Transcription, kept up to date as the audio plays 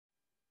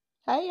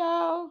Hey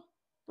y'all.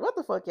 What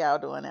the fuck y'all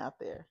doing out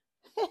there?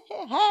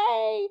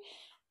 Hey,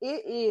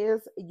 it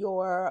is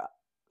your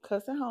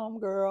cousin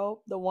homegirl,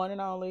 the one and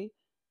only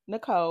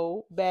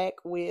Nicole, back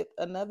with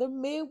another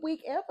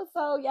midweek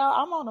episode. Y'all,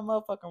 I'm on a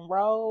motherfucking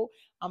roll.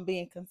 I'm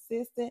being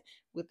consistent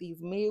with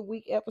these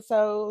midweek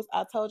episodes.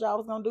 I told y'all I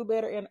was gonna do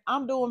better, and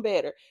I'm doing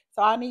better.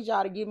 So I need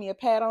y'all to give me a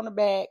pat on the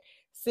back.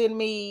 Send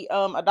me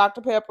a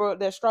Dr. Pepper,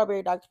 that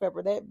strawberry Dr.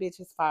 Pepper. That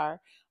bitch is fire.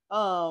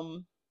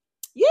 Um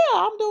yeah,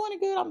 I'm doing it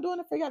good. I'm doing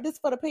it for y'all. This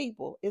for the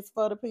people. It's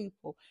for the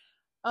people.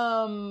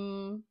 How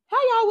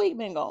y'all week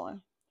been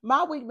going?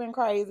 My week been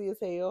crazy as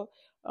hell.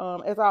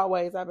 As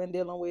always, I've been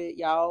dealing with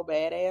y'all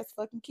badass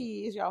fucking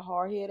kids, y'all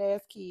hard head ass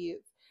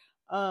kids.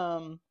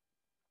 Um,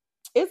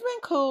 it's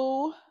been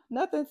cool.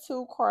 Nothing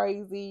too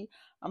crazy.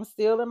 I'm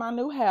still in my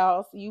new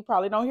house. You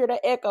probably don't hear the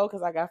echo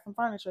because I got some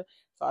furniture.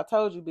 So I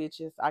told you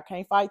bitches, I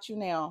can't fight you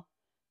now.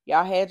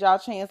 Y'all had y'all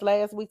chance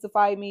last week to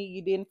fight me.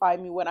 You didn't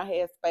fight me when I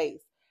had space.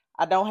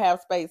 I don't have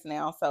space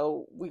now,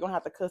 so we're gonna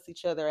have to cuss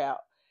each other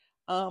out.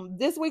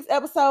 This week's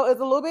episode is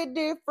a little bit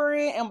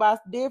different, and by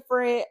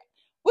different,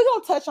 we're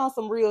gonna touch on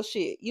some real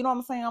shit. You know what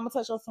I'm saying? I'm gonna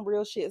touch on some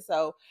real shit.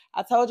 So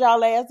I told y'all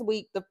last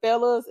week the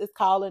fellas is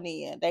calling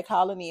in. They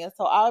calling in.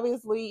 So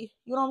obviously,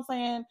 you know what I'm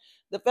saying?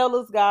 The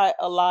fellas got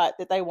a lot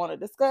that they want to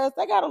discuss.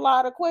 They got a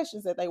lot of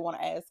questions that they want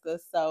to ask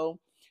us. So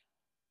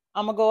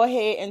I'm gonna go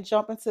ahead and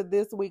jump into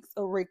this week's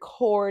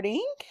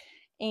recording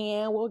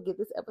and we'll get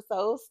this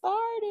episode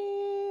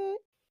started.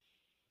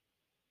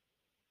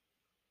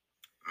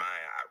 Man,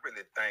 I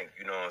really think,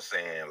 what I'm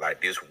saying,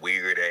 like this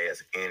weird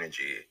ass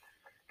energy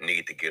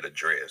need to get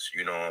addressed.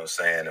 You know what I'm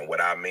saying? And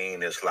what I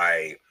mean is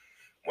like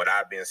what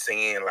I've been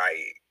seeing, like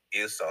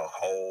it's a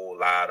whole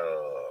lot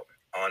of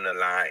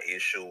underlying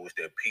issues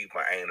that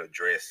people ain't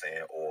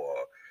addressing, or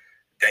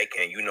they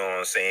can, what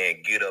I'm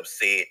saying, get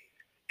upset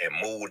and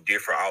move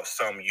different off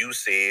something you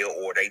said,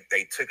 or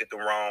they took it the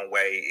wrong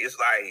way. It's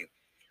like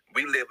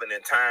we living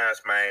in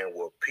times, man,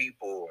 where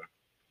people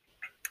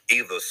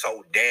either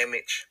so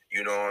damaged,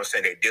 you know what I'm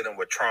saying, they're dealing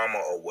with trauma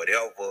or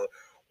whatever,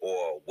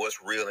 or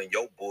what's real in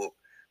your book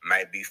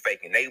might be fake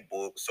in their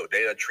book, so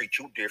they'll treat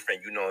you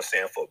different, you know what I'm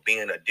saying, for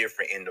being a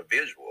different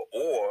individual.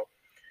 Or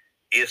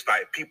it's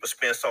like people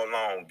spend so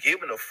long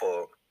giving a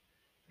fuck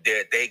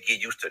that they get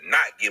used to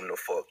not giving a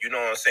fuck. You know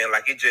what I'm saying?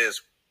 Like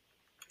it's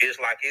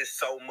like it's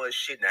so much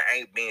shit that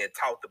ain't being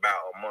talked about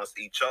amongst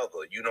each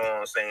other. You know what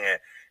I'm saying?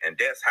 And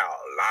that's how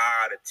a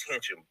lot of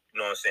tension, you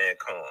know what I'm saying,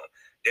 come.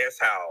 That's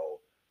how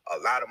a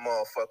lot of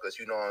motherfuckers,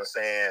 you know what I'm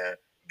saying,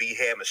 be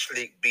having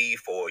slick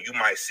beef, or you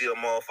might see a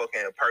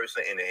motherfucker in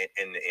person and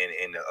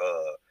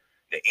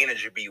the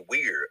energy be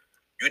weird.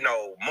 You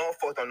know,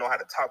 motherfuckers don't know how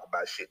to talk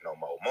about shit no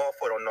more.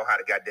 Motherfuckers don't know how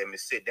to goddamn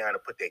sit down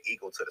and put their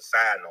ego to the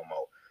side no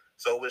more.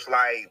 So it's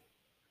like,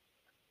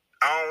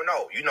 I don't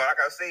know. You know,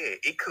 like I said,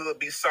 it could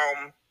be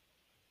something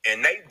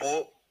in they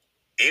book,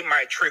 it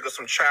might trigger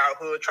some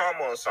childhood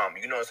trauma or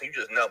something. You know what I'm saying?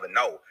 You just never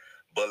know.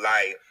 But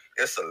like,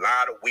 it's a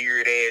lot of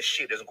weird ass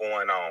shit that's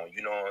going on.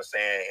 You know what I'm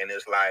saying? And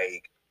it's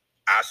like,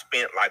 I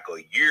spent like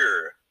a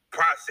year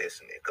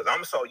processing it because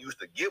I'm so used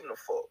to giving a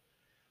fuck.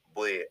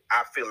 But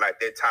I feel like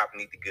that topic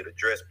need to get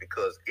addressed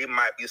because it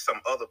might be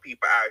some other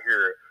people out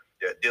here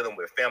that are dealing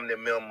with family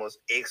members,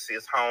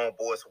 exes,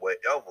 homeboys,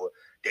 whatever.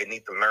 They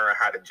need to learn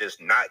how to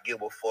just not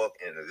give a fuck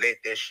and let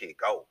that shit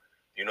go.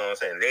 You know what I'm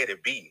saying? Let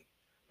it be.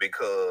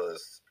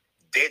 Because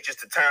they're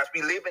just the times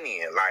we living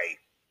in. Like,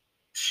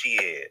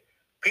 shit,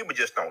 people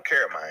just don't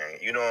care, man.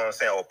 You know what I'm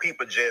saying? Or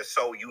people just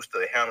so used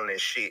to handling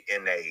shit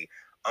in a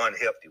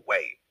unhealthy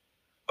way.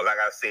 But like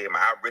I said,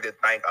 man, I really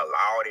think a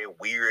lot of that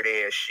weird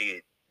ass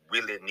shit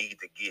really need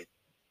to get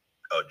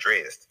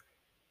addressed.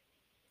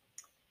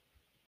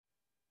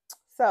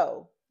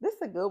 So this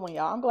is a good one,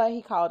 y'all. I'm glad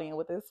he called in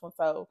with this one.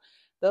 So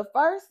the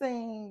first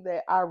thing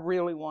that I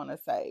really want to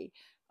say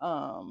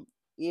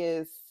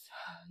is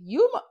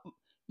you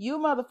you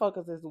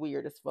motherfuckers is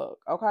weird as fuck.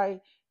 Okay,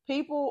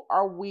 people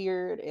are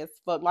weird as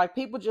fuck. Like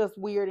people just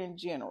weird in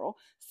general.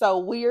 So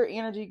weird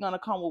energy gonna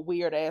come with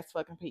weird ass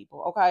fucking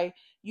people. Okay,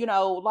 you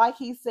know, like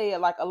he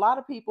said, like a lot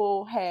of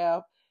people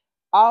have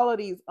all of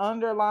these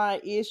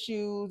underlying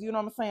issues. You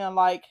know what I'm saying?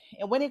 Like,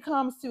 and when it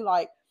comes to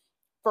like,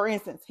 for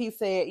instance, he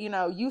said, you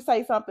know, you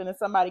say something and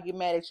somebody get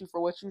mad at you for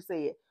what you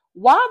said.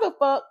 Why the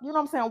fuck, you know what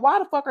I'm saying? Why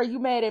the fuck are you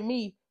mad at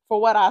me for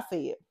what I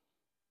said?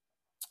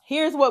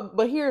 Here's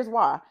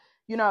why.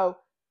 You know,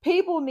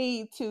 people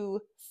need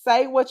to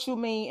say what you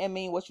mean and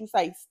mean what you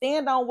say.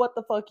 Stand on what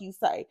the fuck you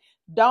say.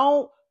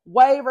 Don't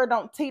waver,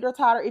 don't teeter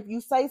totter. If you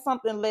say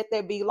something, let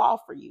that be law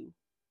for you.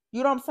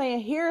 You know what I'm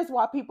saying? Here's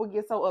why people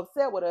get so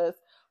upset with us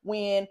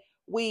when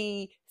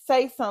we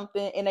say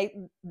something and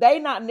they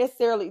not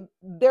necessarily,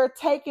 they're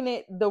taking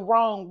it the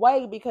wrong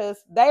way because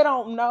they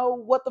don't know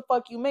what the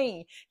fuck you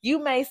mean. You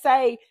may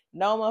say,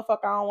 no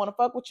motherfucker, I don't want to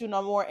fuck with you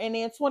no more, and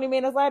then 20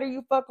 minutes later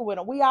you fucking with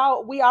them. We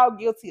all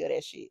guilty of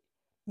that shit.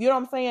 You know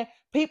what I'm saying?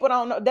 People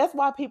don't know. That's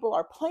why people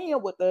are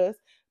playing with us,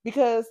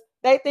 because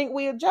they think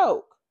we a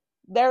joke.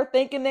 They're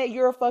thinking that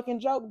you're a fucking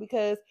joke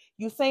because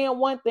you saying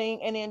one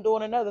thing and then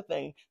doing another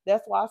thing.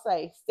 That's why I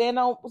say stand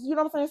on, you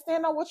know what I'm saying?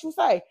 Stand on what you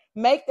say.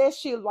 Make that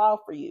shit law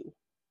for you.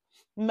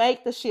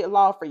 Make the shit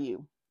law for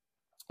you.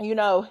 You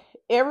know,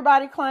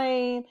 everybody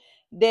claim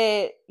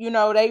that, you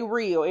know, they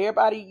real.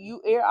 Everybody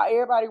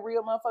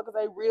real motherfuckers.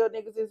 They real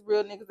niggas is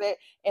real niggas that,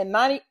 and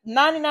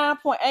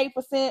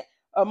 99.8%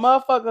 of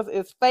motherfuckers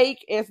is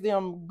fake as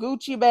them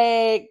Gucci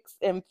bags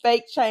and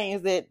fake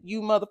chains that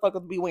you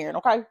motherfuckers be wearing.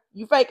 Okay,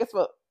 you fake as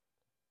fuck.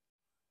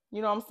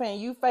 You know what I'm saying?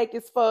 You fake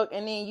as fuck,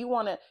 and then you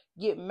want to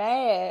get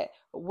mad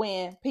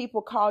when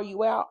people call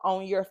you out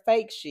on your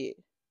fake shit.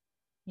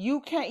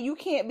 You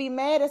can't be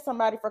mad at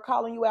somebody for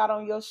calling you out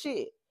on your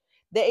shit.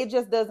 That it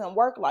just doesn't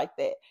work like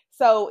that.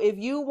 So if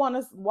you want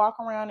to walk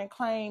around and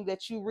claim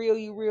that you real,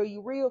 you real,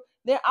 you real,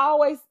 then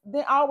always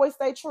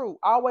stay true.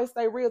 Always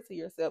stay real to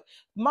yourself.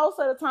 Most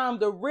of the time,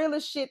 the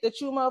realest shit that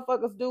you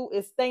motherfuckers do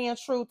is staying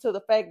true to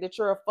the fact that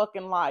you're a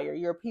fucking liar.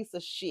 You're a piece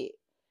of shit.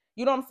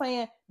 You know what I'm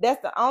saying?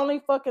 That's the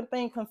only fucking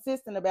thing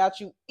consistent about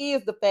you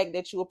is the fact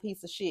that you're a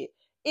piece of shit.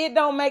 It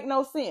don't make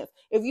no sense.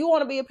 If you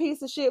want to be a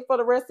piece of shit for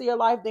the rest of your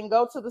life, then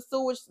go to the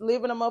sewage,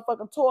 live in a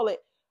motherfucking toilet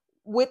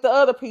with the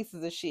other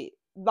pieces of shit.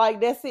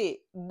 Like, that's it.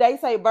 They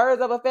say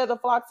birds of a feather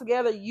flock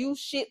together. You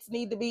shits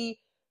need to be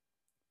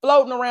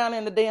floating around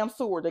in the damn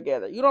sewer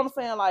together. You know what I'm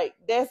saying? Like,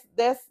 that's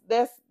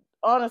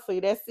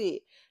honestly, that's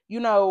it. You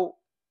know,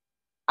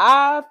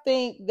 I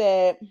think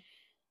that,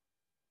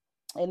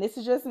 and this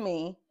is just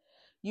me,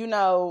 you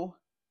know,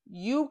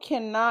 you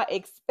cannot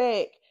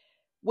expect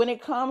when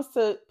it comes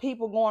to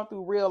people going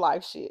through real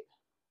life shit.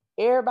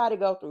 Everybody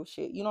go through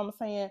shit. You know what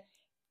I'm saying?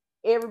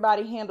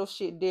 Everybody handles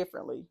shit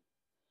differently.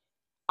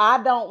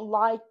 I don't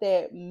like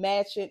that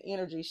matching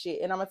energy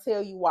shit. And I'm gonna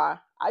tell you why.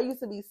 I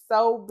used to be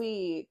so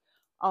big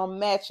on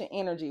matching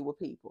energy with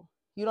people.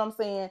 You know what I'm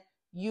saying?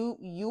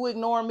 You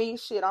ignore me,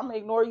 shit, I'm gonna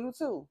ignore you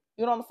too.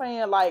 You know what I'm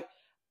saying? Like,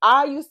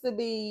 I used to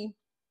be,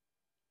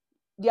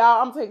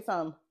 y'all, I'm gonna tell you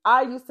something.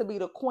 I used to be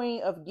the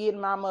queen of getting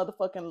my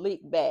motherfucking lick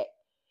back.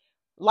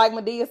 Like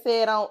Medea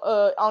said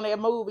on that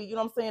movie, you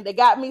know what I'm saying? They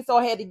got me, so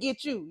I had to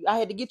get you. I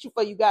had to get you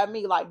for you got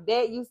me. Like,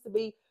 that used to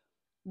be,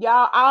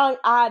 y'all.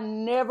 I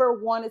never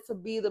wanted to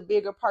be the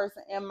bigger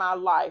person in my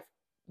life.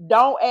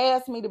 Don't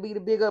ask me to be the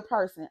bigger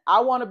person. I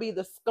want to be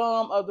the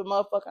scum of the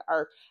motherfucking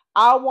earth.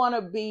 I want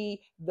to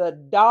be the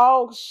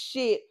dog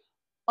shit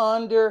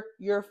under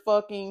your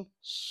fucking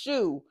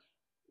shoe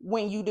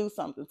when you do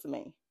something to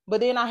me. But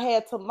then I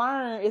had to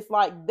learn, it's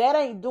like that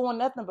ain't doing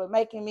nothing but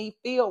making me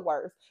feel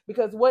worse.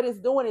 Because what it's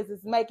doing is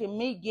it's making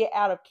me get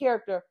out of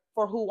character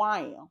for who I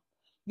am.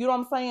 You know what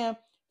I'm saying?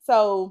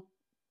 So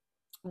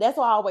that's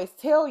why I always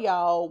tell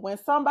y'all, when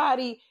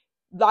somebody,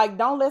 like,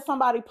 don't let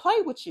somebody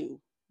play with you.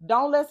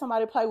 Don't let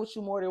somebody play with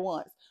you more than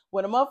once.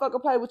 When a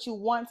motherfucker play with you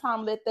one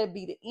time, let that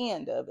be the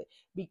end of it.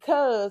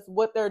 Because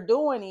what they're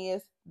doing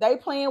is they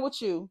playing with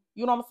you.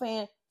 You know what I'm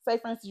saying? Say,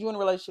 for instance, you in a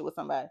relationship with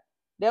somebody.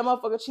 That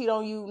motherfucker cheat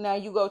on you. Now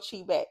you go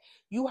cheat back.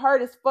 You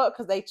hurt as fuck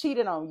because they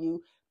cheated on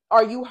you.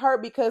 Are you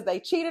hurt because they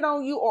cheated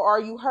on you? Or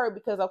are you hurt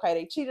because, okay,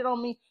 they cheated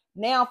on me,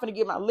 now I'm finna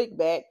get my lick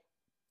back,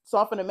 so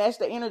I'm finna match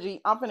the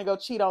energy, I'm finna go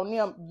cheat on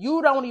them.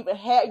 You don't even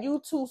have,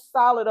 you too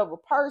solid of a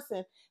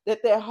person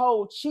that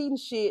whole cheating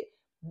shit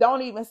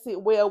don't even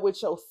sit well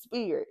with your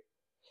spirit.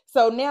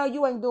 So now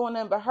you ain't doing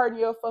nothing but hurting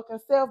your fucking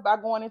self by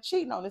going and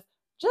cheating on this.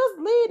 Just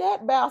leave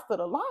that bastard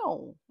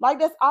alone. Like,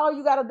 that's all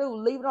you gotta do.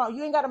 Leave it alone.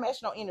 You ain't gotta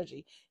match no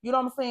energy. You know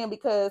what I'm saying?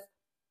 Because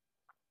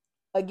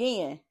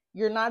again,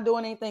 you're not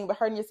doing anything but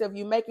hurting yourself.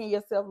 You're making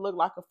yourself look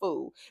like a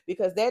fool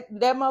because that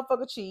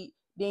motherfucker cheat,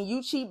 then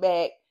you cheat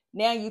back.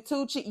 Now you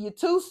two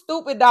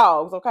stupid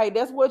dogs. Okay,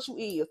 that's what you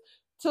is.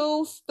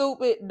 Two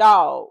stupid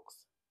dogs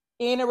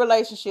in a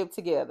relationship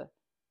together.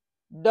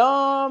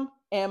 Dumb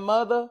and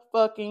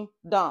motherfucking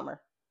dumber.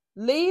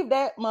 Leave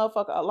that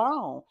motherfucker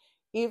alone.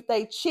 If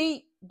they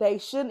cheat, they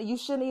shouldn't. You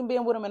shouldn't even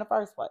been with them in the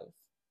first place.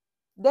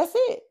 That's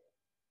it.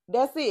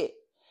 That's it.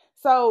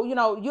 So, you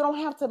know, you don't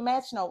have to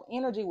match no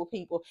energy with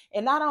people.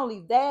 And not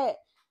only that,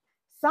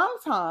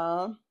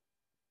 sometimes,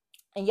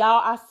 and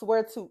y'all, I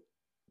swear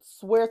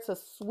to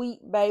sweet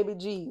baby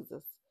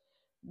Jesus,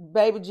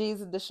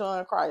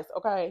 Deshaun Christ,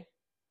 okay?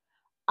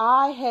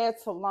 I had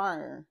to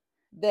learn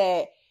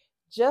that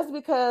just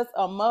because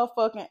a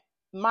motherfucking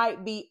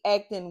might be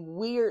acting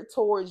weird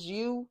towards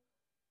you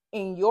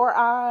in your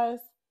eyes,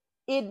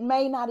 it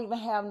may not even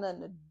have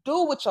nothing to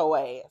do with your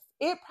ass.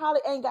 It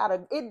probably ain't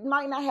it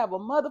might not have a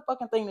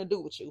motherfucking thing to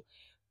do with you.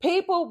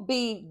 People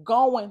be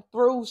going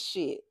through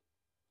shit.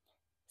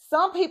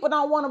 Some people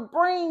don't want to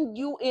bring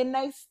you in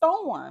their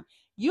storm.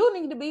 You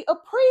need to be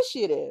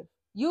appreciative.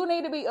 You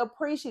need to be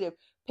appreciative.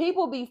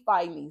 People be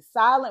fighting these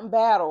silent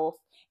battles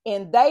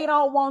and they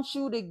don't want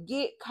you to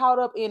get caught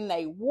up in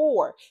their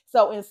war.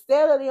 So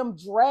instead of them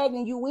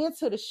dragging you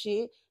into the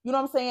shit, you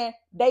know what I'm saying?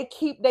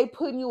 They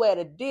putting you at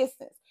a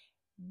distance.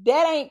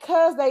 That ain't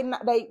cause they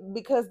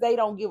because they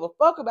don't give a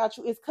fuck about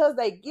you. It's cause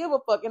they give a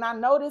fuck. And I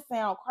know this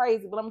sounds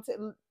crazy, but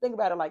think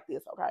about it like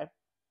this, okay?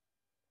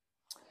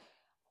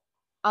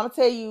 I'm gonna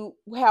tell you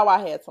how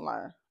I had to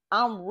learn.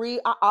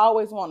 I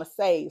always want to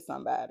save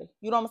somebody.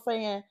 You know what I'm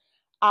saying?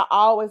 I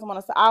always want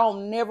to say, I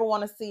don't never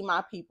want to see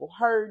my people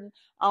hurting.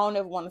 I don't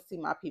ever want to see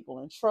my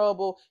people in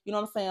trouble. You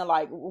know what I'm saying?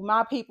 Like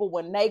my people,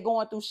 when they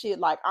going through shit,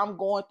 like I'm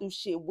going through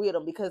shit with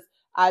them because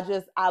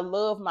I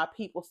love my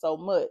people so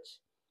much.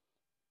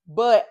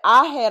 But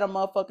I had a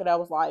motherfucker that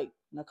was like,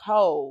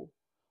 Nicole,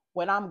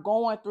 when I'm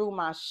going through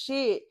my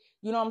shit,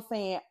 you know what I'm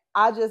saying?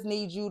 I just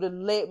need you to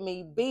let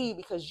me be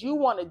because you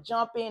want to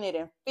jump in it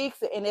and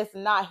fix it, and it's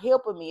not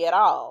helping me at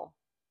all.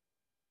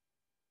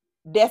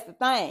 That's the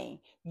thing.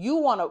 You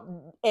want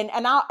to,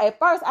 and I at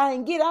first I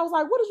didn't get it. I was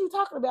like, "What are you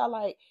talking about?"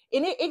 Like,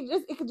 and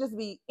it could just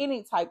be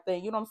any type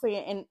thing. You know what I'm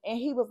saying? And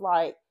he was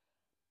like,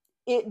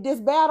 this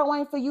battle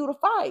ain't for you to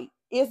fight.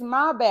 It's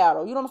my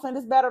battle. You know what I'm saying?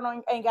 This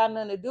battle ain't got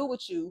nothing to do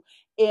with you.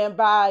 And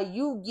by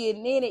you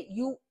getting in it,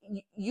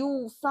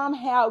 you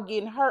somehow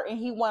getting hurt. And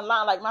he wasn't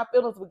lying. Like my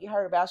feelings would get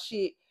hurt about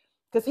shit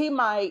because he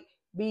might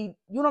be.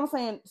 You know what I'm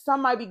saying?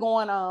 Some might be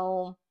going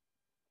on.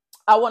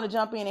 I want to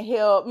jump in and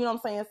help. You know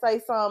what I'm saying?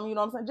 Say something. You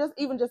know what I'm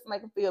saying? Just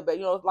make him feel better.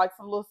 You know, it's like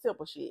some little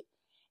simple shit.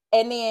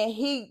 And then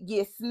he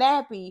gets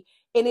snappy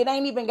and it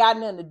ain't even got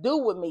nothing to do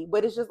with me,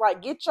 but it's just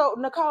like, get your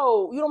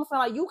Nicole, you know what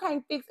I'm saying? Like, you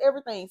can't fix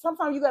everything.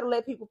 Sometimes you got to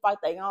let people fight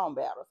their own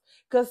battles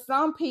because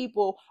some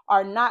people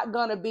are not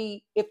going to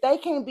be, if they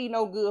can't be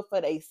no good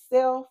for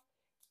themselves,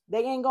 they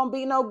ain't going to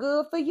be no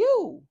good for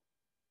you.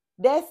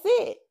 That's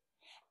it.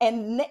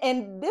 And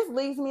this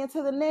leads me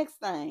into the next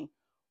thing.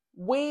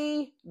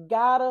 We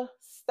gotta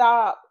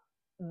stop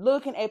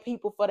looking at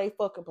people for their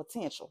fucking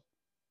potential.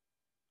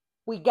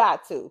 We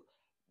got to.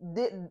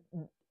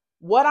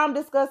 What I'm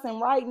discussing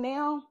right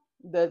now,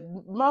 the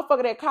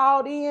motherfucker that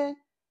called in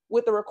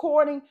with the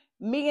recording,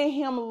 me and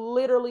him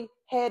literally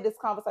had this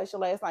conversation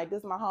last night. This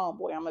is my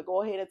homeboy. I'm gonna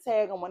go ahead and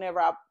tag him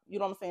whenever I, you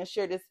know what I'm saying,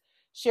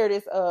 share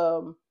this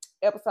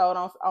episode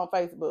on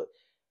Facebook.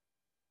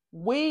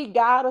 We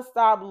gotta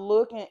stop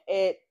looking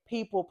at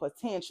people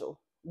potential.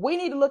 We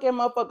need to look at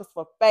motherfuckers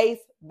for face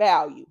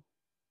value.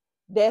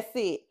 That's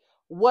it.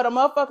 What a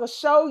motherfucker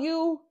show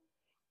you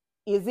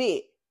is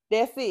it.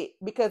 That's it.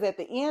 Because at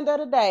the end of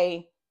the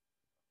day,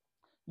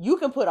 you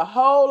can put a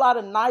whole lot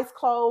of nice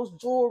clothes,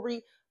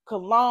 jewelry,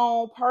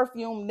 cologne,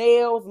 perfume,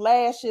 nails,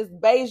 lashes,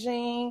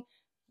 Beijing,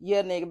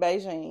 yeah, nigga,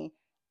 Beijing,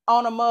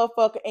 on a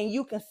motherfucker, and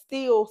you can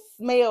still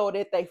smell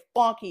that they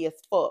funky as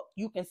fuck.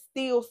 You can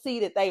still see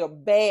that they a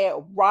bad,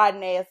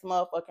 rotten ass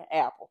motherfucking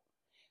apple.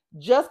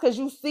 Just because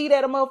you see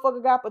that a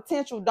motherfucker got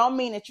potential don't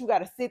mean that you got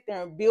to sit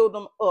there and build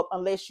them up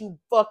unless you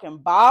fucking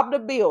Bob the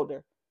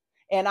Builder.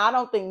 And I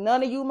don't think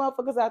none of you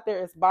motherfuckers out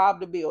there is Bob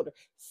the Builder.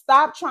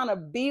 Stop trying to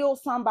build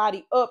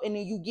somebody up and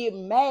then you get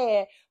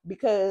mad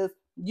because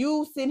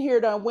you sitting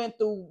here done went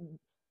through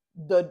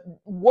the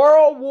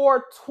World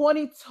War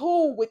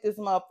 22 with this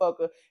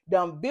motherfucker.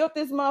 Done built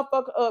this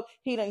motherfucker up.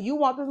 You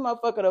want this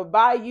motherfucker to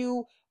buy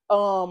you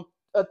a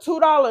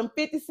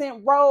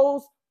 $2.50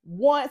 rose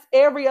once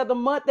every other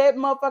month. That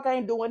motherfucker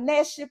ain't doing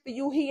that shit for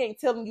you. He ain't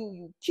telling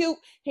you cute.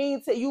 He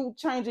ain't you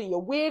changing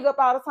your wig up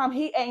all the time.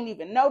 He ain't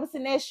even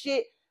noticing that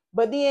shit.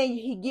 But then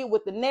he get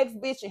with the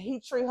next bitch and he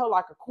treat her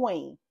like a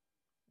queen.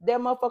 That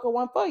motherfucker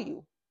wasn't for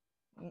you.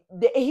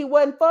 He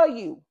wasn't for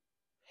you.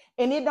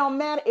 And it don't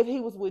matter if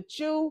he was with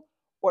you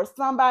or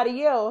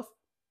somebody else.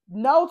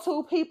 No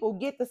two people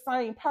get the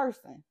same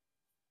person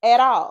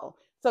at all.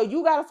 So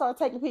you got to start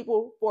taking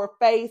people for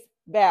face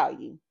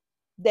value.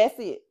 That's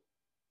it.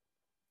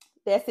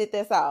 That's it.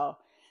 That's all.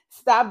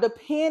 Stop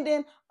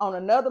depending on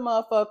another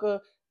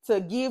motherfucker to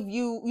give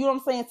you, you know what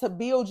I'm saying, to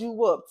build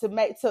you up, to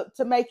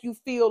make you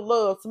feel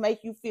loved, to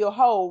make you feel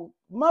whole.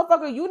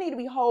 Motherfucker, you need to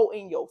be whole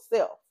in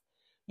yourself.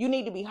 You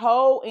need to be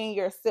whole in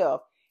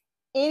yourself.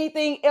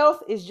 Anything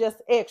else is just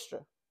extra.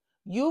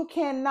 You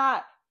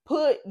cannot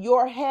put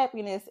your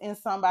happiness in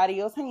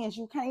somebody else's hands.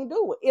 You can't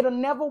do it. It'll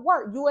never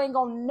work. You ain't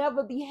gonna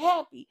never be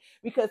happy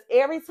because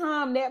every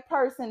time that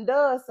person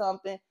does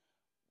something,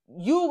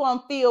 you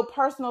gonna feel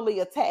personally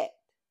attacked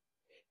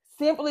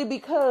simply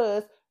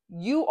because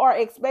you are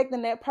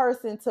expecting that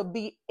person to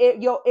be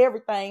your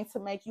everything to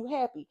make you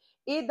happy.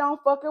 It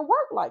don't fucking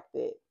work like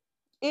that.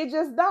 It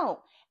just don't.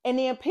 And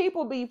then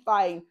people be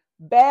fighting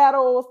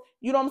battles,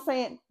 you know what I'm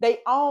saying? They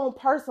own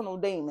personal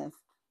demons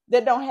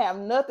that don't have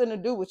nothing to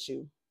do with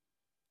you.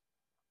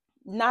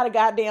 Not a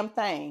goddamn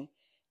thing.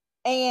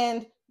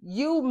 And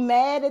you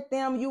mad at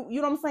them, you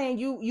know what I'm saying?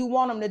 You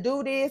want them to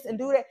do this and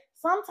do that.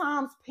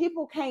 Sometimes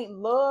people can't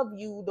love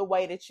you the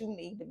way that you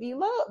need to be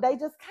loved. They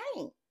just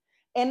can't.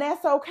 And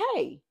that's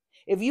okay.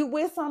 If you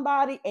with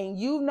somebody and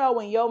you know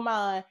in your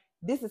mind,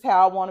 this is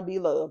how I want to be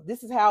loved.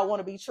 This is how I want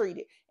to be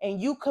treated.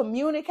 And you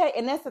communicate.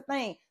 And that's the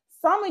thing.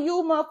 Some of you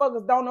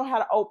motherfuckers don't know how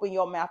to open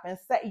your mouth and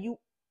say you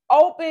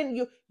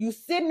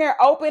sitting there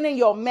opening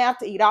your mouth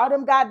to eat all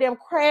them goddamn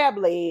crab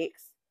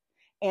legs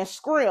and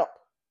scrimp.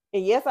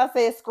 And yes, I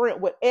said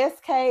scrimp with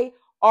SKRIMP.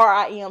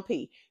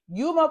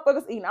 You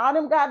motherfuckers eating all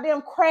them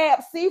goddamn crab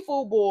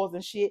seafood boils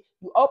and shit.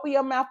 You open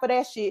your mouth for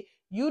that shit.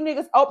 You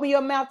niggas open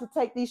your mouth to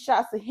take these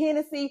shots of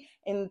Hennessy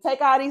and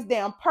take all these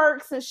damn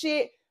perks and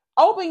shit.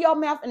 Open your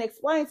mouth and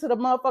explain to the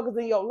motherfuckers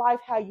in your life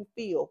how you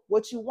feel,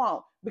 what you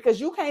want. Because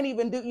you can't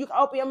even you can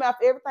open your mouth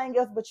for everything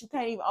else, but you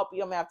can't even open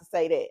your mouth to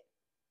say that.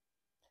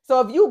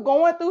 So if you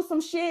going through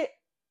some shit,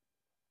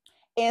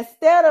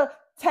 instead of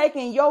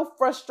taking your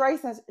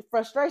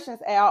frustrations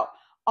out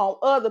on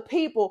other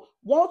people,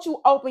 won't you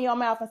open your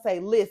mouth and say,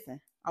 listen,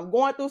 I'm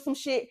going through some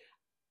shit.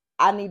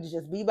 I need to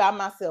just be by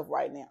myself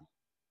right now.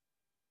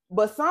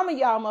 But some of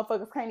y'all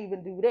motherfuckers can't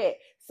even do that.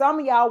 Some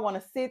of y'all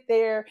want to sit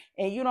there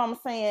and, you know what I'm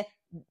saying,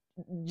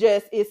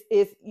 just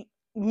it's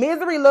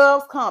misery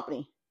loves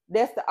company.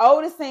 That's the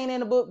oldest saying in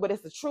the book, but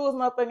it's the truest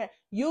motherfucker.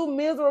 You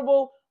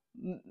miserable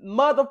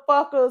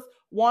motherfuckers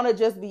want to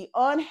just be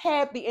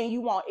unhappy, and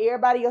you want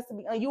everybody else to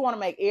be, you want to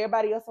make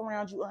everybody else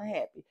around you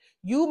unhappy.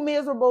 You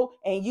miserable,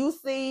 and you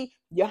see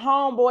your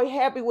homeboy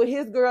happy with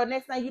his girl.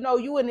 Next thing you know,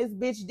 you and this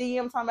bitch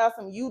DM talking about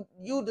some you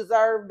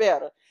deserve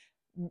better.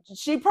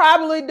 She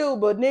probably do,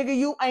 but nigga,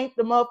 you ain't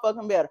the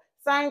motherfucking better.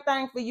 Same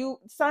thing for you.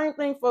 Same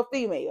thing for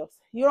females.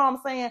 You know what I'm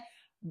saying?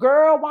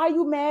 Girl, why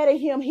you mad at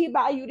him? He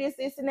buy you this,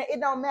 and that. It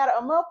don't matter.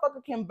 A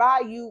motherfucker can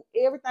buy you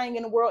everything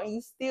in the world and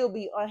you still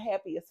be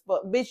unhappy as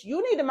fuck. Bitch,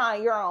 you need to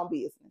mind your own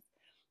business.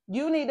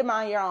 You need to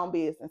mind your own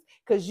business.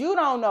 Because you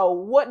don't know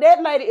what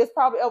that lady is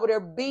probably over there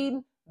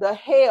beating the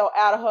hell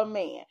out of her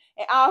man.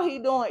 And all he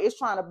doing is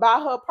trying to buy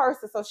her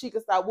person so she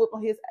can start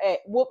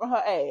whooping her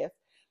ass.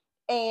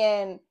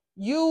 And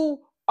you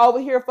over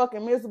here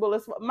fucking miserable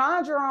as fuck.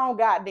 Mind your own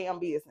goddamn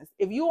business.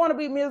 If you want to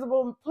be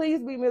miserable, please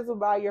be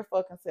miserable by your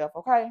fucking self,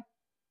 okay?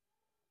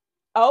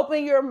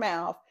 Open your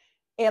mouth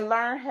and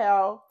learn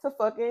how to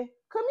fucking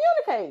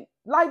communicate.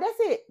 Like, that's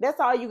it. That's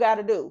all you got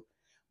to do.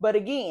 But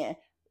again,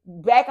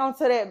 back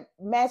onto that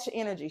match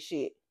energy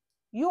shit.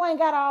 You ain't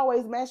got to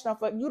always match no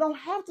fuck. You don't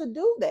have to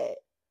do that.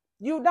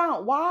 You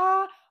don't.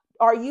 Why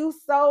are you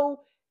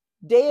so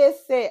dead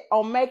set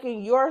on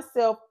making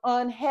yourself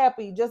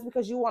unhappy just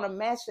because you want to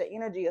match the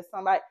energy of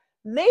somebody?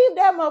 Leave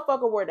that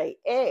motherfucker where they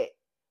at.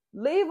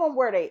 Leave them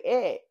where they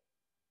at.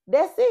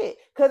 That's it.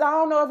 Because I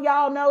don't know if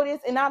y'all know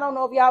this, and I don't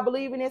know if y'all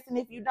believe in this, and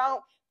if you don't,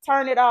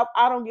 turn it off.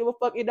 I don't give a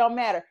fuck. It don't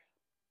matter.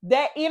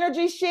 That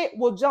energy shit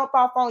will jump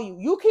off on you.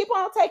 You keep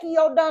on taking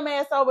your dumb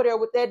ass over there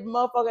with that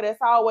motherfucker that's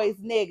always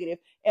negative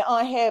and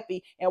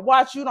unhappy, and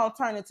watch you don't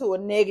turn into a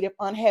negative,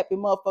 unhappy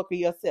motherfucker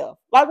yourself.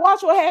 Like,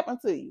 watch what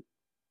happens to you.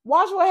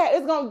 Watch what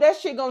happens. That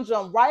shit gonna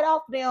jump right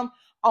off them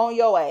on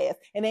your ass.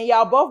 And then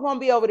y'all both gonna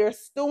be over there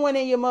stewing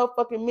in your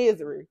motherfucking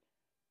misery.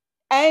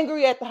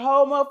 Angry at the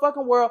whole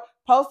motherfucking world,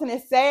 posting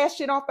this sad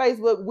shit on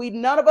Facebook.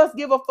 None of us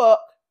give a fuck.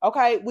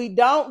 Okay? We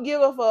don't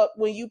give a fuck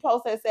when you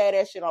post that sad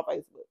ass shit on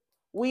Facebook.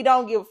 We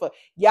don't give a fuck.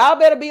 Y'all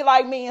better be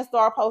like me and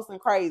start posting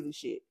crazy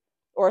shit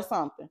or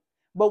something.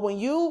 But when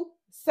you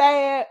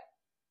sad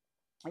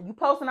and you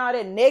posting all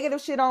that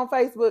negative shit on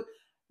Facebook,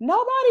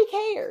 nobody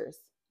cares.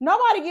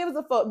 Nobody gives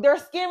a fuck. They're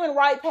skimming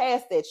right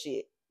past that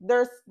shit.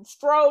 They're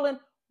strolling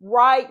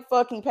right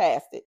fucking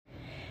past it.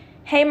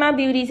 Hey my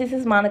beauties, this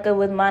is Monica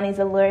with Monty's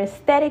Allure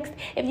Aesthetics.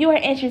 If you are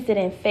interested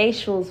in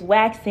facials,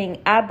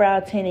 waxing, eyebrow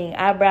tinting,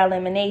 eyebrow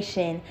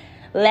lamination,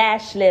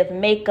 lash lift,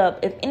 makeup,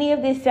 if any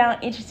of this sound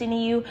interesting to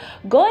you,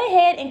 go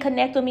ahead and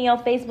connect with me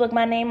on Facebook.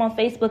 My name on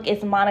Facebook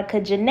is Monica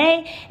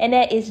Janae, and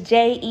that is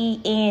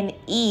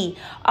Jene.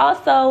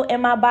 Also, in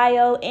my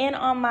bio and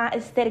on my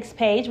aesthetics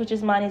page, which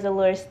is Monty's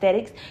Allure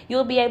Aesthetics,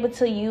 you'll be able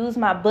to use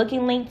my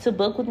booking link to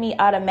book with me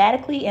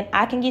automatically, and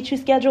I can get you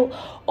scheduled.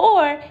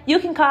 Or you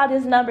can call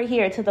this number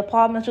here to the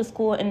Paul Mitchell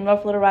School in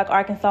North Little Rock,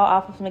 Arkansas,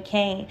 off of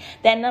McCain.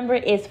 That number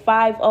is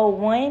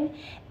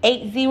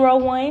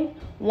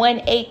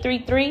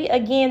 501-801-1833.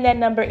 Again, that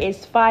number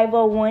is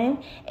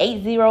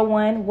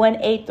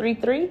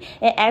 501-801-1833.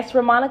 And ask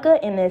for Monica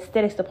in the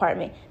aesthetics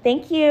department.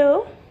 Thank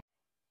you.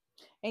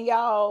 And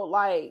y'all,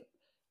 like,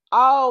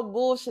 all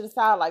bullshit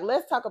aside, like,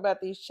 let's talk about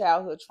these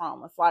childhood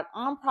traumas. Like,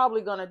 I'm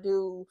probably gonna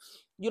do,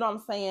 you know what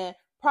I'm saying,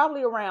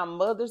 probably around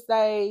Mother's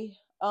Day.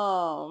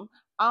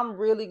 I'm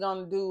really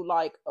gonna do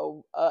like a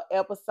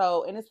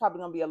episode, and it's probably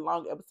gonna be a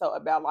long episode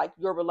about like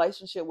your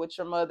relationship with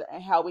your mother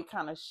and how it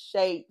kind of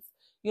shapes,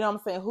 you know what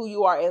I'm saying, who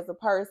you are as a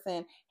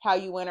person, how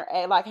you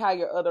interact, like how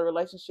your other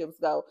relationships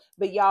go.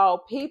 But y'all,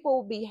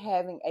 people be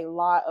having a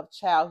lot of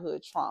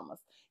childhood traumas,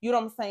 you know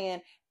what I'm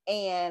saying,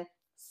 and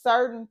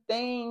certain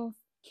things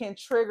can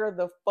trigger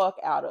the fuck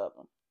out of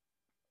them.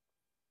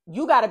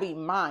 You got to be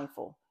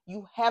mindful.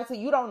 You have to.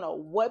 You don't know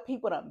what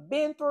people done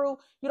been through.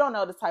 You don't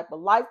know the type of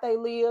life they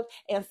live.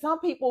 And some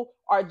people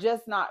are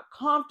just not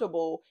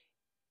comfortable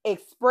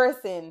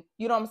expressing,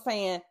 you know what I'm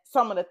saying,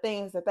 some of the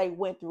things that they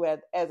went through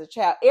as a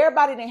child.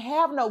 Everybody didn't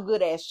have no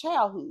good ass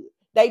childhood.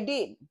 They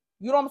didn't.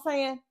 You know what I'm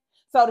saying?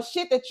 So the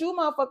shit that you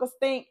motherfuckers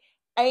think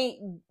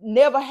ain't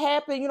never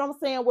happened, you know what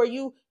I'm saying, where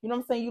you know what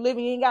I'm saying, you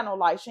living, you ain't got no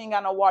light, she ain't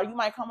got no water. You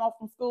might come home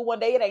from school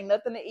one day, it ain't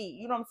nothing to eat.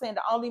 You know what I'm saying?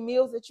 The only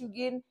meals that you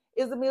getting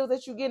is the meals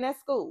that you getting at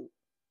school.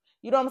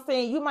 You know what I'm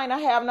saying? You might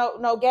not have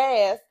no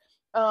gas,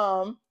 you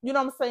know what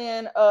I'm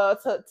saying,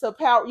 to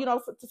power, you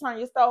know, to turn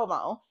your stove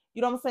on.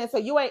 You know what I'm saying? So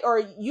you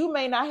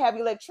may not have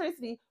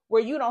electricity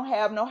where you don't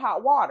have no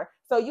hot water.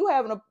 So you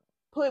having to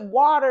put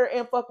water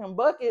in fucking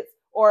buckets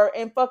or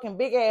in fucking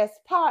big ass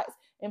pots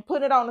and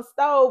put it on the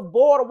stove,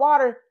 boil the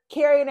water,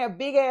 carrying that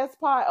big ass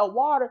pot of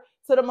water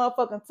to the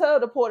motherfucking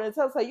tub to pour it in the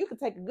tub so you can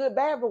take a good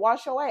bath and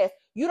wash your ass.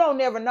 You don't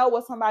never know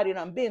what somebody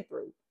done been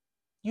through.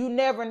 You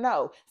never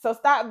know. So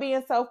stop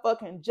being so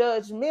fucking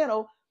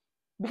judgmental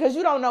because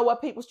you don't know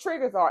what people's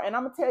triggers are. And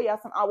I'm going to tell y'all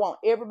something. I want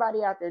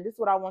everybody out there. This is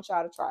what I want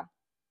y'all to try.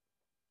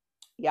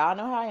 Y'all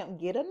know how I am.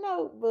 Get a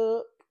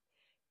notebook.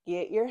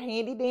 Get your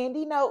handy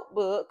dandy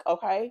notebook.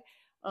 Okay.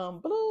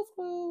 Blues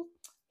Clues.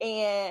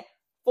 And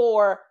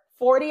for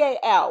 48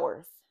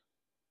 hours,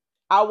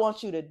 I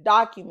want you to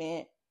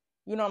document.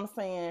 You know what I'm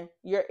saying?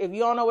 If you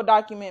don't know what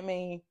document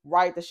means,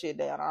 write the shit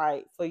down. All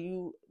right. For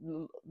you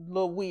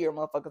little weird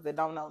motherfuckers that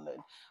don't know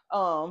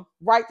nothing.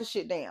 Write the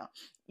shit down.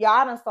 Yeah,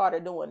 I done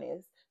started doing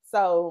this.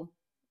 So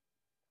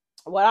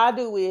what I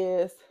do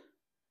is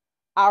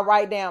I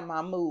write down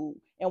my mood.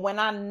 And when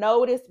I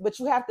notice, but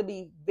you have to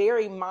be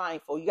very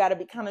mindful. You got to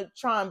be kind of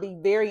try and be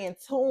very in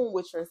tune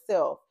with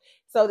yourself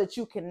so that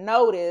you can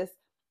notice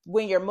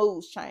when your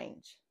moods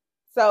change.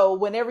 So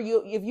whenever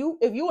if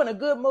you in a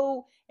good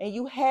mood and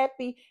you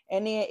happy,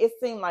 and then it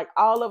seemed like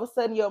all of a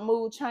sudden your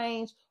mood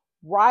changed,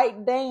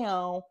 write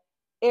down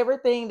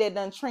everything that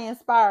done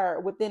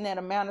transpired within that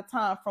amount of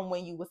time from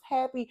when you was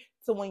happy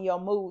to when your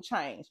mood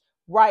changed.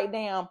 Write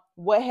down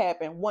what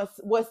happened, what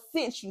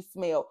scent you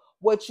smelled,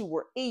 what you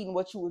were eating,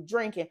 what you were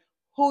drinking,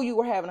 who you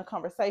were having a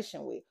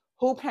conversation with,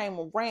 who came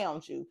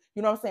around you,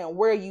 you know what I'm saying,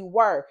 where you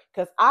were.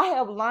 Because I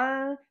have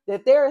learned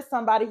that there is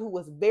somebody who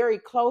was very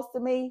close to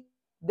me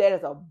that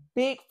is a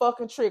big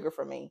fucking trigger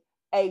for me.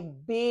 A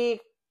big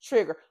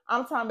trigger.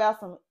 I'm talking about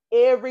some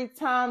every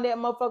time that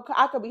motherfucker,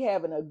 I could be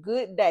having a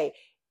good day.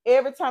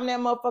 Every time that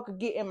motherfucker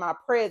get in my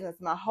presence,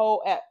 my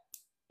whole app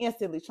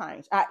instantly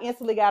changed. I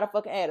instantly got a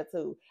fucking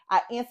attitude.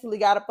 I instantly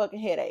got a fucking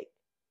headache.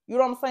 You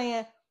know what I'm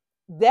saying?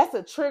 That's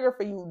a trigger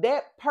for you.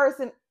 That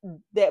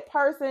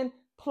person,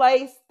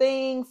 place,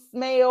 thing,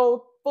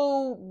 smell,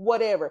 food,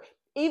 whatever.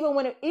 Even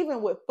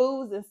with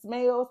foods and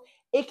smells,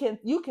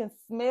 you can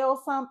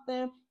smell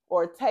something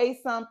or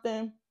taste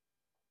something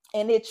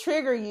and it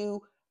trigger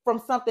you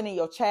from something in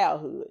your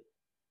childhood.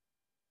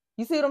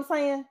 You see what I'm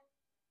saying?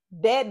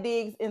 That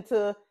digs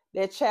into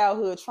that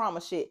childhood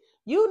trauma shit.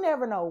 You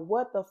never know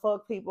what the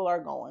fuck people are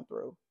going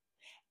through.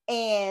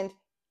 And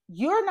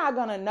you're not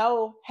going to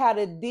know how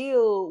to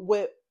deal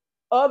with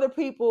other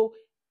people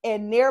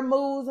and their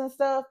moods and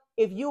stuff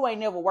if you ain't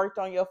never worked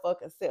on your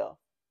fucking self.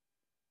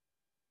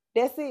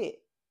 That's it.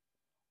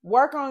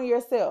 Work on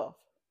yourself.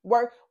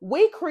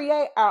 We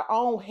create our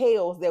own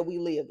hells that we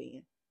live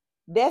in.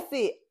 That's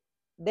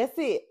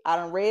it. I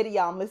done read it.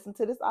 Y'all listen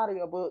to this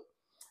audiobook.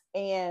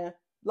 And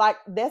like,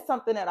 that's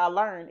something that I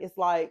learned. It's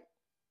like,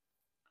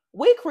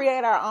 we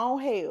create our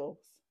own hells.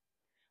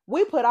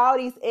 We put all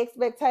these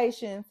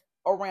expectations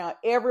around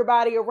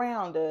everybody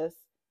around us.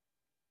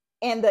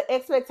 And the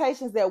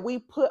expectations that we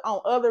put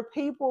on other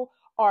people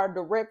are a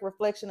direct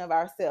reflection of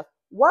ourselves.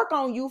 Work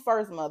on you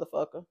first,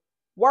 motherfucker.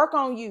 Work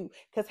on you.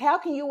 Because how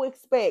can you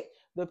expect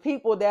the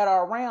people that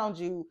are around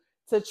you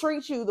to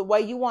treat you the way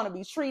you want to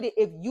be treated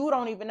if you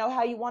don't even know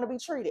how you want to be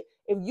treated?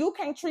 If you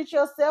can't treat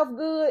yourself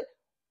good,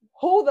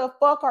 who the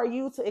fuck are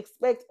you to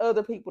expect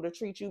other people to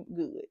treat you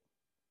good?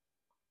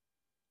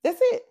 That's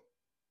it.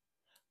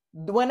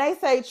 When they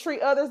say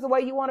treat others the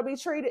way you want to be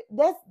treated,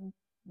 that's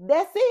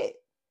it.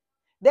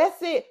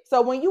 That's it.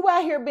 So when you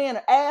out here being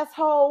an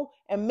asshole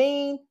and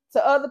mean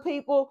to other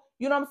people,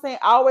 you know what I'm saying?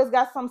 I always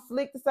got something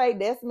slick to say.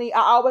 That's me. I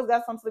always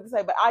got something slick to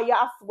say. But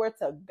I swear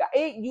to God,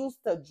 it used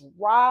to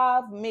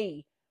drive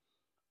me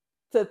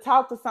to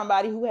talk to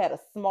somebody who had a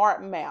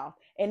smart mouth.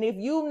 And if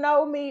you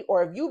know me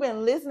or if you've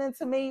been listening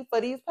to me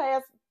for these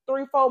past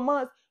 3-4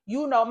 months,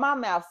 you know my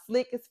mouth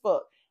slick as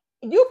fuck.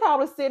 You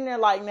probably sitting there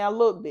like, now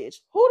look, bitch,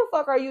 who the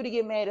fuck are you to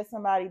get mad at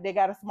somebody that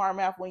got a smart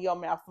mouth when your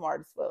mouth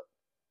smart as fuck?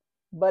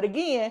 But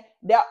again,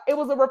 that it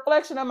was a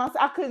reflection of myself.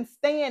 I couldn't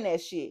stand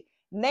that shit.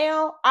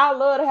 Now I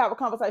love to have a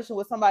conversation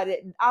with somebody that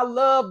I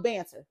love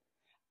banter.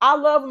 I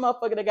love a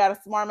motherfucker that got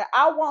a smart mouth.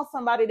 I want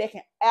somebody that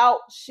can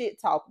out shit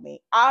talk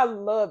me. I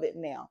love it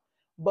now.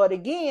 But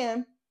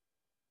again,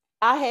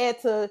 I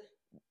had to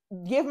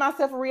give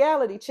myself a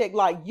reality check.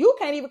 Like, you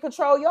can't even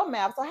control your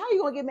mouth. So how are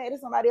you gonna get mad at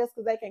somebody else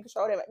because they can't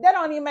control their mouth? That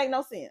don't even make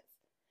no sense.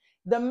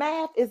 The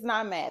math is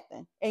not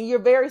mathing. And you're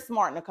very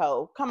smart,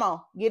 Nicole. Come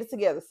on, get it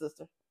together,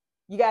 sister.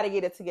 You got to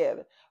get it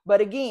together.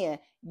 But again,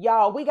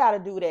 y'all, we got to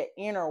do that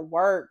inner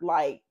work,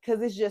 like,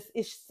 because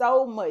it's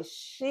so much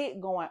shit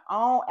going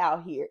on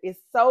out here. It's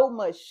so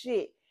much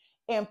shit.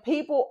 And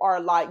people are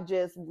like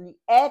just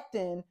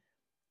reacting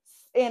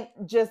and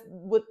just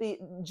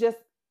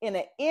in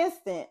an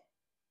instant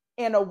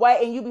in a way,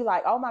 and you be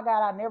like, oh my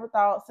God, I never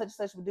thought such and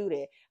such would do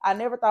that. I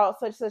never thought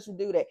such and such would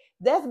do that.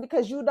 That's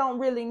because you don't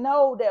really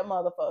know that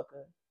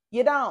motherfucker.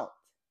 You don't.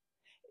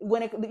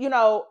 When it,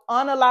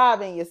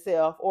 unaliving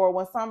yourself, or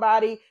when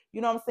somebody, you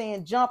know what I'm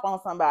saying, jump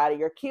on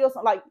somebody or kill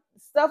some, like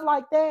stuff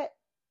like that.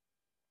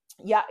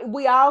 Yeah,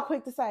 we all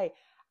quick to say,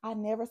 I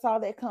never saw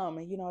that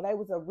coming. They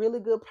was a really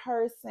good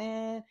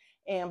person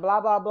and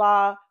blah, blah,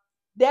 blah.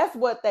 That's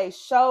what they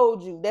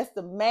showed you. That's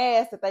the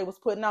mask that they was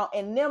putting on.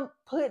 And them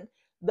put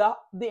the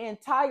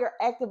entire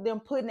act of them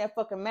putting that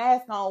fucking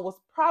mask on was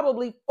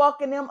probably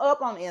fucking them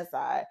up on the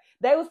inside.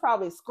 They was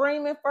probably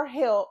screaming for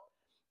help.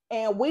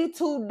 And we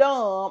too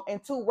dumb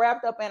and too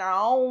wrapped up in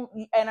our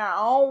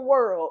own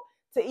world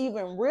to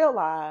even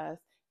realize,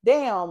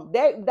 damn,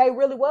 they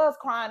really was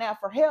crying out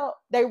for help.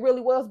 They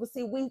really was. But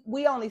see,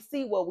 we only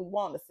see what we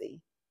want to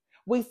see.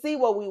 We see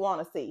what we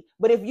want to see.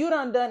 But if you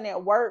done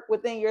that work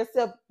within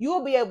yourself,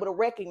 you'll be able to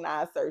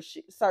recognize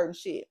certain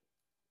shit.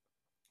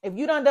 If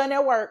you done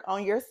that work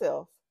on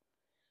yourself,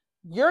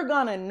 you're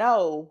gonna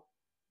know,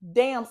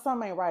 damn,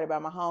 something ain't right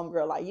about my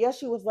homegirl. Like, yes,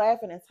 she was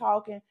laughing and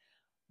talking,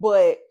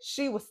 but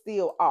she was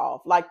still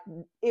off. Like,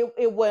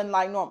 it wasn't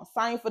like normal.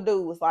 Same for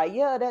dudes. Like,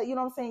 yeah, that, you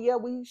know what I'm saying? Yeah,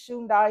 we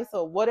shooting dice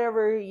or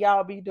whatever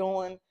y'all be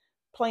doing,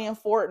 playing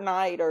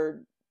Fortnite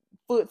or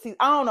footsie.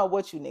 I don't know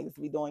what you niggas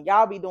be doing.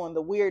 Y'all be doing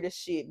the weirdest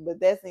shit, but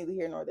that's neither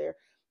here nor there.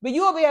 But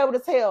you'll be able to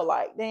tell,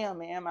 like, damn,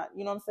 man,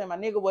 you know what I'm saying? My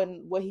nigga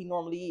wasn't what he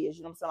normally is.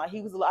 You know what I'm saying? Like,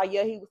 he was like,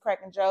 yeah, he was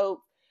cracking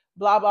jokes,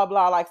 blah, blah,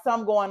 blah. Like,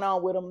 something going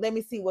on with him. Let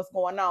me see what's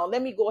going on.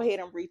 Let me go ahead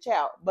and reach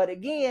out. But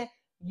again,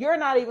 you're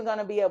not even going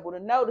to be able to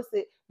notice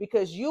it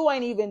because you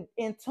ain't even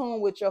in tune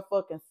with your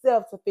fucking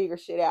self to figure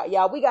shit out.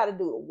 Y'all, we got to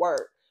do the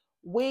work.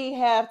 We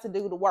have to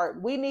do the work.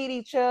 We need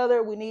each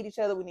other. We need each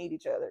other. We need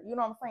each other. You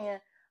know what I'm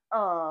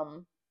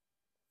saying?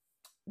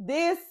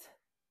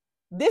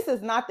 This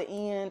is not the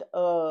end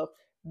of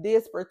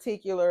this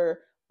particular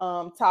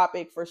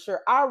topic for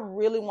sure. I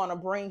really want to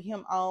bring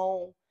him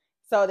on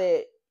so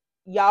that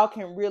y'all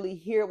can really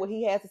hear what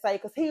he has to say,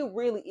 because he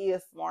really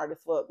is smart as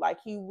fuck. Like,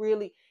 he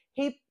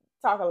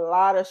talk a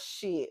lot of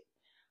shit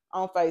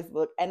on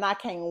Facebook, and I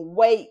can't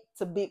wait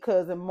to big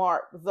cousin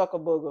Mark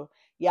Zuckerberg.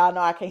 Y'all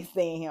know I can't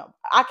stand him.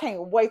 I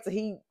can't wait till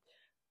he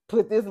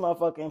put this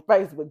motherfucker in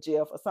Facebook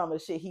jail for some of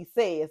the shit he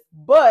says.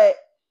 But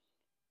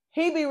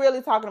he be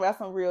really talking about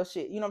some real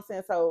shit. You know what I'm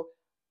saying? So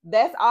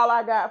that's all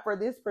I got for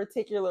this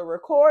particular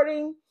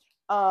recording.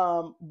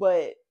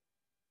 But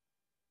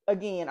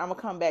again, I'm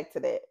gonna come back to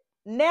that.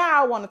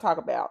 Now I want to talk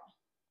about,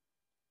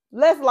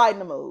 let's lighten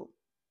the mood.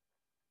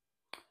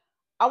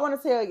 I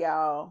want to tell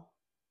y'all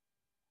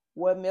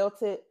what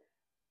melted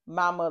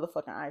my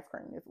motherfucking ice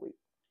cream this week.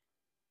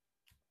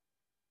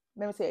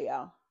 Let me tell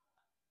y'all.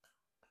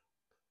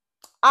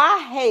 I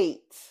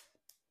hate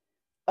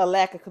a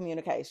lack of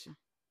communication.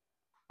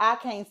 I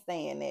can't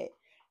stand it.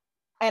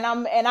 And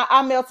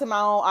I melted my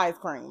own ice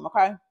cream,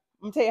 okay? I'm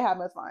gonna tell you how I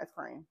melt my ice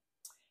cream.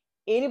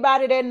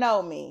 Anybody that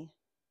know me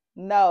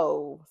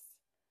knows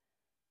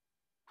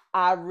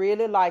I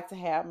really like to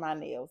have my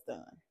nails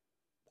done.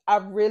 I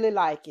really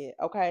like it,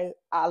 okay?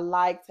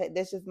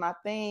 That's just my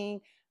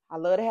thing. I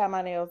love to have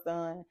my nails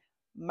done.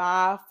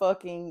 My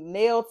fucking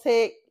nail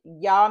tech,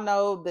 y'all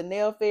know the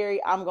nail fairy.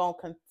 I'm gonna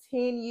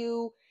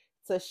continue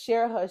to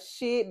share her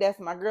shit. That's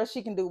my girl.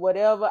 She can do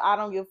whatever. I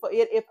don't give a fuck.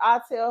 If I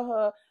tell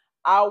her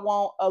I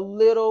want a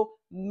little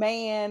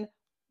man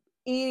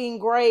eating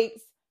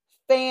grapes,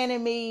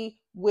 fanning me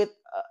with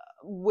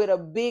a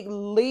big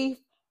leaf,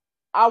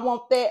 I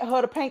want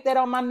her to paint that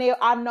on my nail.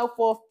 I know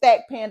for a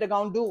fact Panda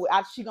gonna do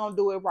it. She gonna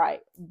do it right.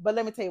 But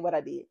let me tell you what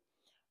I did.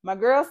 My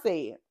girl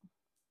said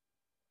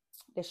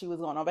that she was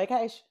going on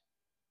vacation.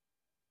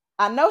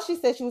 I know she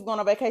said she was going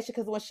on vacation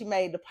because when she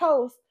made the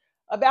post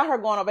about her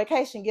going on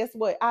vacation, guess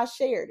what? I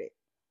shared it.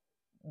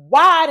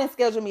 Why I didn't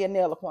schedule me a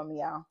nail appointment,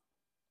 y'all?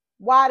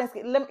 Why I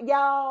didn't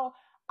y'all?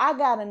 I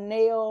got a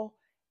nail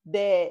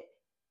that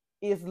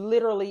is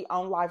literally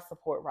on life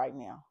support right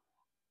now.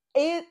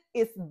 It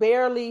is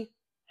barely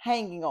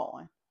hanging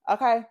on.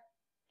 Okay.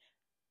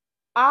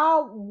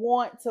 I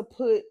want to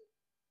put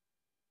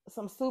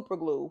some super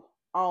glue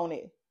on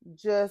it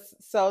just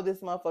so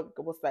this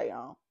motherfucker will stay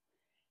on.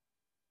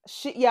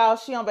 She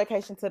on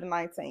vacation to the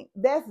 19th.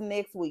 That's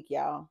next week,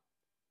 y'all.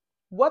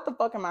 What the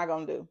fuck am I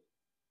gonna do?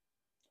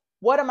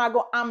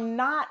 I'm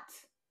not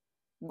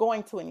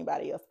going to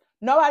anybody else.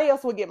 Nobody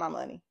else will get my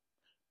money.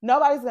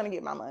 Nobody's gonna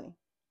get my money.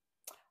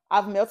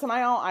 I've melted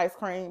my own ice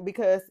cream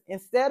because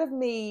instead of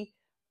me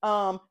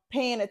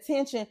paying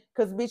attention,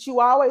 because bitch, you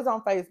always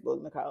on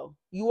Facebook, Nicole.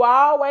 You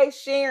always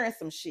sharing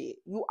some shit.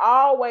 You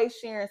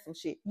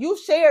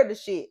shared the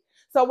shit.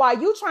 So while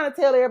you trying to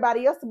tell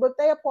everybody else to book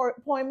their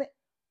appointment,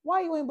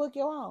 why you ain't book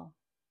your own?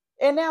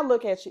 And now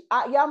look at you.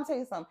 Y'all, I'm gonna tell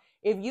you something.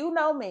 If you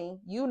know me,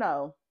 you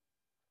know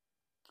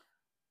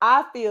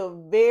I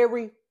feel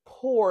very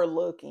poor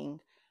looking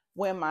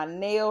when my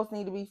nails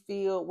need to be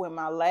filled, when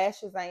my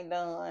lashes ain't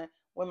done,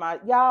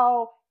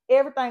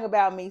 everything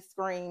about me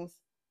screams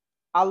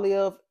I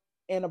live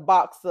in a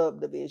box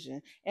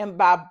subdivision. And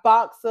by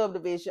box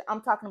subdivision,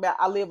 I'm talking about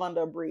I live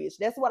under a bridge.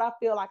 That's what I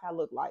feel like I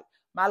look like.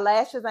 My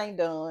lashes ain't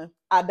done.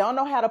 I don't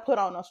know how to put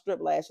on no strip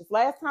lashes.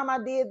 Last time I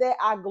did that,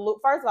 I glued.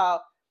 First of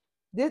all,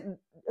 this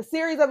a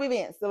series of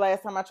events. The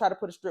last time I tried to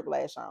put a strip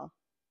lash on,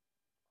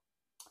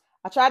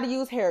 I tried to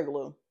use hair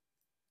glue.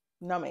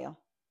 No, ma'am.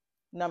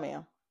 No,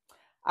 ma'am.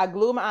 I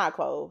glued my eye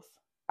closed.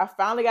 I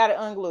finally got it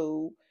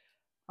unglued.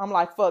 I'm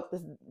like, fuck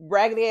this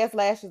raggedy ass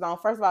lashes on.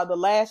 First of all, the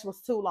lash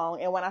was too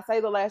long. And when I say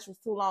the lash was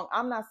too long,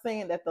 I'm not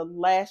saying that the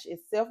lash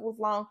itself was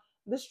long.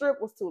 The strip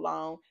was too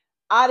long.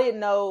 I didn't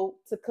know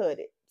to cut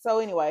it. So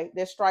anyway,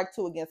 there's strike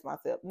 2 against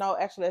myself. No,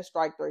 actually, that's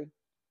strike 3.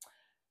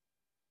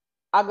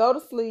 I go to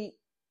sleep.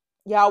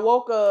 Y'all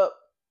woke up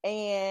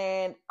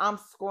and I'm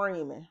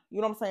screaming.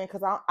 You know what I'm saying?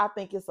 Because I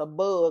think it's a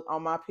bug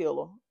on my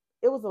pillow.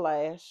 It was a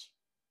lash.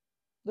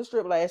 The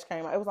strip lash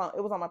came out. It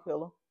was on my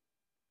pillow.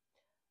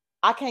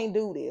 I can't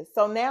do this.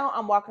 So now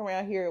I'm walking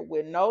around here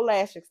with no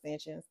lash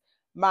extensions.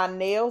 My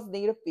nails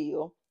need a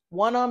feel.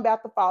 One of them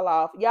about to fall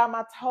off. Y'all,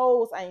 my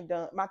toes ain't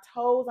done. My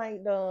toes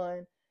ain't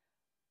done.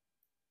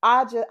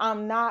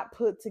 I'm not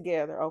put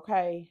together,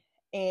 okay?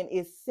 And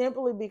it's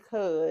simply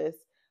because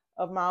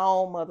of my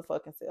own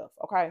motherfucking self,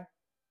 okay?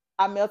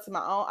 I melted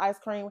my own ice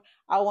cream.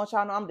 I want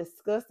y'all to know I'm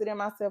disgusted in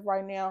myself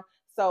right now.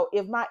 So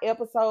if my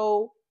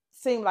episode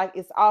seems like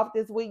it's off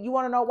this week, you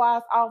want to know why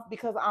it's off?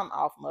 Because I'm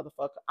off,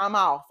 motherfucker. I'm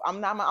off.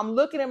 I'm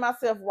looking at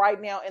myself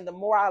right now, and the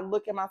more I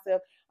look at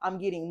myself, I'm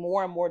getting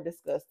more and more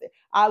disgusted.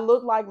 I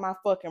look like my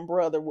fucking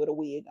brother with a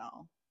wig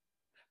on.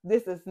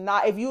 This is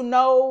not, if you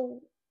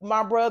know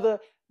my brother,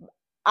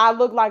 I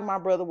look like my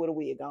brother with a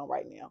wig on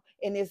right now.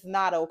 And it's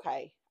not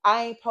okay.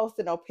 I ain't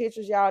posting no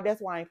pictures, y'all.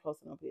 That's why I ain't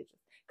posting no pictures.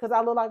 Because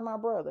I look like my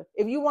brother.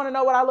 If you want to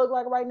know what I look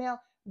like right now,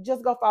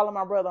 just go follow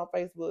my brother on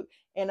Facebook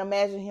and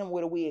imagine him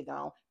with a wig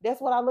on. That's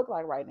what I look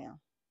like right now.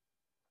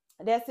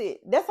 That's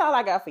it. That's all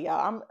I got for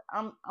y'all.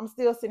 I'm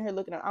still sitting here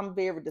looking at, I'm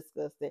very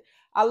disgusted.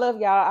 I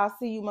love y'all. I'll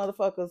see you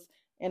motherfuckers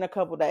in a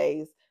couple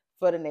days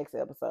for the next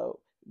episode.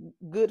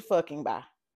 Good fucking bye.